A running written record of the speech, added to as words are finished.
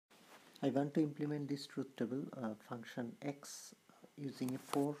I want to implement this truth table function X using a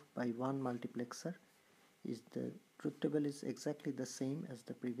 4 by 1 multiplexer. The truth table is exactly the same as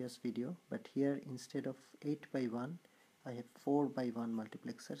the previous video, but here instead of 8 by 1 I have 4 by 1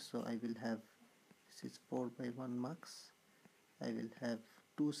 multiplexer. So I will have, this is 4 by 1 MUX. I will have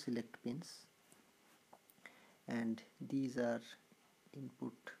 2 select pins, and these are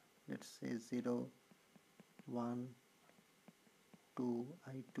input, let's say 0, 1, 2,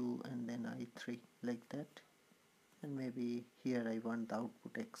 I2 and then I3, like that. And maybe here I want the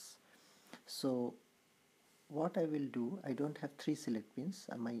output X. So what I will do, I don't have 3 select pins,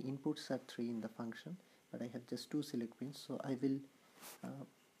 my inputs are 3 in the function, but I have just 2 select pins. So I will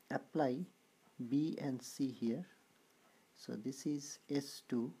apply B and C here. So this is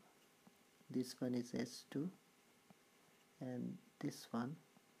S2, this one is S2, and this one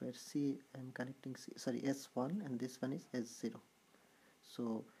where C I'm connecting C, sorry, S1, and this one is S0.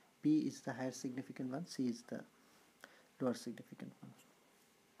 So B is the higher significant one, C is the lower significant one.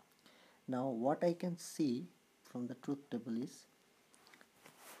 Now what I can see from the truth table is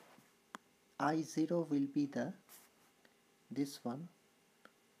I0 will be this one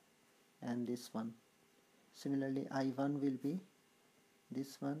and this one. Similarly I1 will be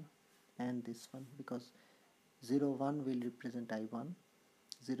this one and this one, because 0, 1 will represent I1,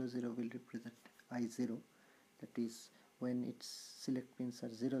 0, 0 will represent I0. That is, when its select pins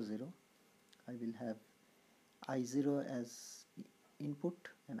are 0, 0, I will have I0 as input,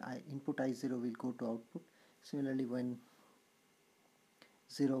 and input I0 will go to output. Similarly, when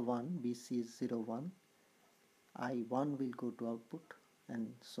 0, 1, BC is 0, 1, I1 will go to output,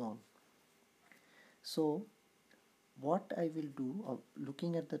 and so on. So what I will do,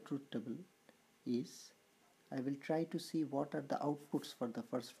 looking at the truth table, is I will try to see what are the outputs for the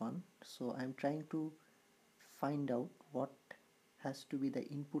first one. So I am trying to find out what has to be the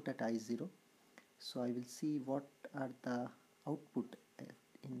input at I0. So I will see what are the output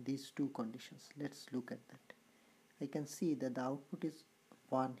in these two conditions. Let's look at that. I can see that the output is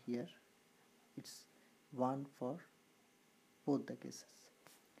 1 here. It's 1 for both the cases.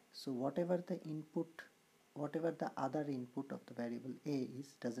 So whatever the input, whatever the other input of the variable A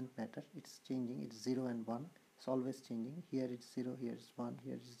is, doesn't matter. It's changing. It's 0 and 1. It's always changing. Here it's 0, here is 1,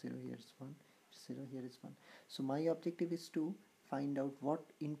 here is 0, here is 1, 0, here is 1. So my objective is to find out what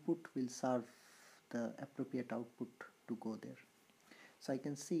input will serve the appropriate output to go there. So I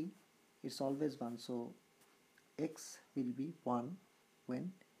can see it's always 1. So X will be 1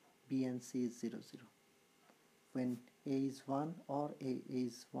 when B and C is 0, 0. When A is 1 or A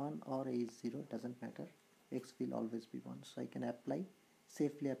is 1 or A is 0, doesn't matter. X will always be 1. So I can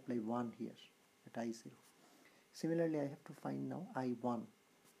safely apply 1 here at I0. Similarly, I have to find now I1.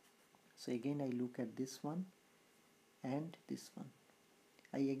 So again I look at this one and this one.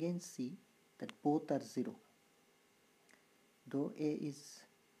 I again see that both are 0. Though A is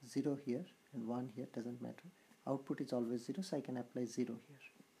 0 here and 1 here, doesn't matter. Output is always 0, so I can apply 0 here.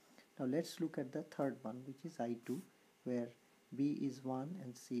 Now let's look at the third one, which is I2, where B is 1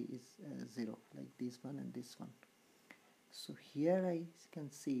 and C is 0, like this one and this one. So here I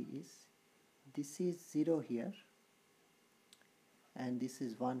can see is this is 0 here and this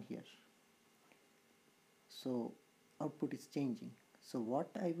is 1 here. So output is changing. So what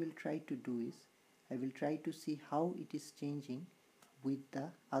I will try to do is I will try to see how it is changing with the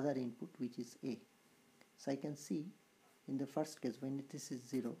other input, which is A. So I can see in the first case, when this is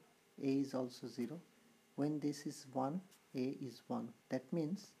 0, A is also 0. When this is 1, A is 1. That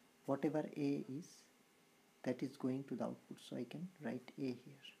means whatever A is, that is going to the output. So I can write A here.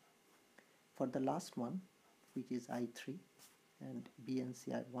 For the last one, which is I3, and B and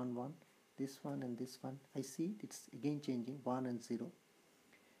C are 1, 1, this one and this one, I see it's again changing, 1 and 0.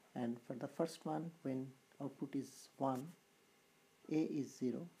 And for the first one, when output is 1, A is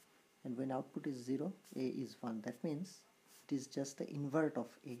 0, and when output is 0, A is 1. That means it is just the invert of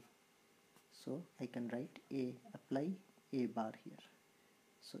A. So I can write A, apply A bar here.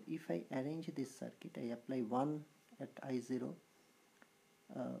 So if I arrange this circuit, I apply 1 at I0,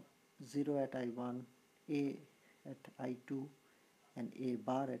 0 at I1, A at I2, and A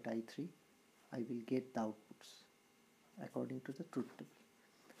bar at I3, I will get the outputs according to the truth table.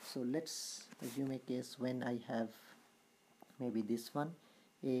 So let's assume a case when I have maybe this one,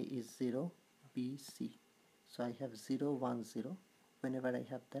 A is 0, B, C. So I have 0, 1, 0. Whenever I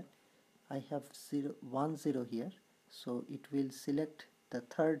have that, I have 0, 1, 0 here. So it will select the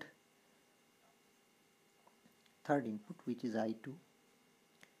third input, which is I2.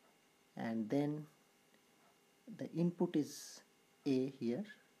 And then the input is A here.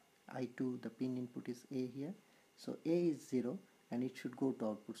 I2, the pin input is A here. So A is 0, and it should go to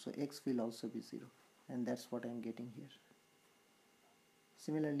output, so x will also be 0, and that's what I am getting here.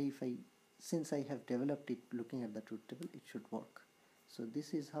 Similarly, since I have developed it looking at the truth table, it should work. So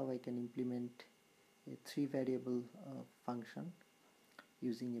this is how I can implement a 3 variable function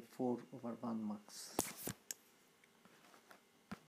using a 4/1 MUX.